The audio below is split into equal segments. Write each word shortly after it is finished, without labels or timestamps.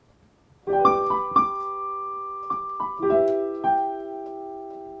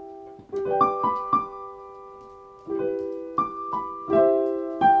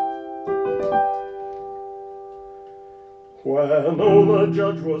Winona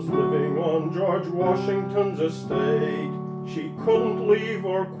Judge was living on George Washington's estate. She couldn't leave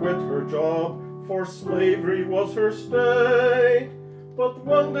or quit her job, for slavery was her state. But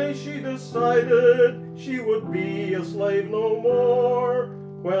one day she decided she would be a slave no more.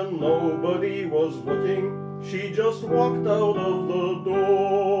 When nobody was looking, she just walked out of the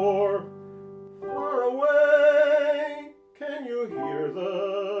door. Far away, can you hear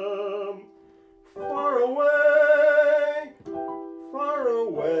them? Far away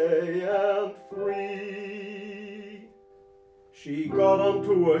and free. She got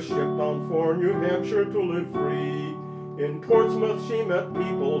onto a ship bound for New Hampshire to live free. In Portsmouth she met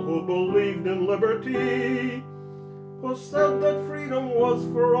people who believed in liberty, who said that freedom was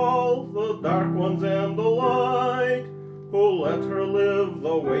for all, the dark ones and the light, who let her live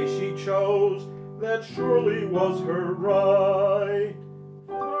the way she chose, that surely was her right.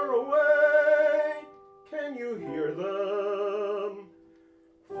 Far away, can you hear them?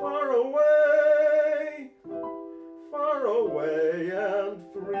 Far away and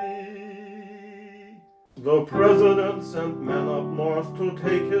free. The president sent men up north to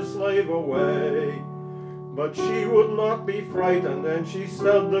take his slave away, but she would not be frightened, and she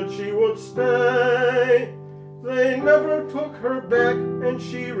said that she would stay. They never took her back, and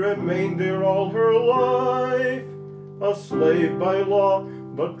she remained there all her life, a slave by law,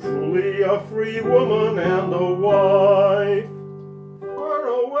 but truly a free woman and a wife. Far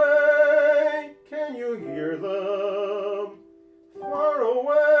away, can you hear them? Far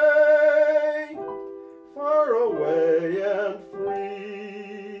away and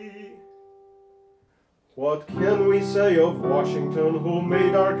free. What can we say of Washington, who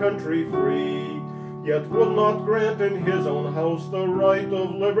made our country free, yet would not grant in his own house the right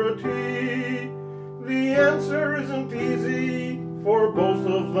of liberty? The answer isn't easy, for both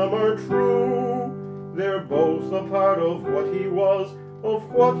of them are true. They're both a part of what he was, of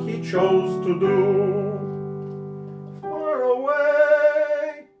what he chose to do.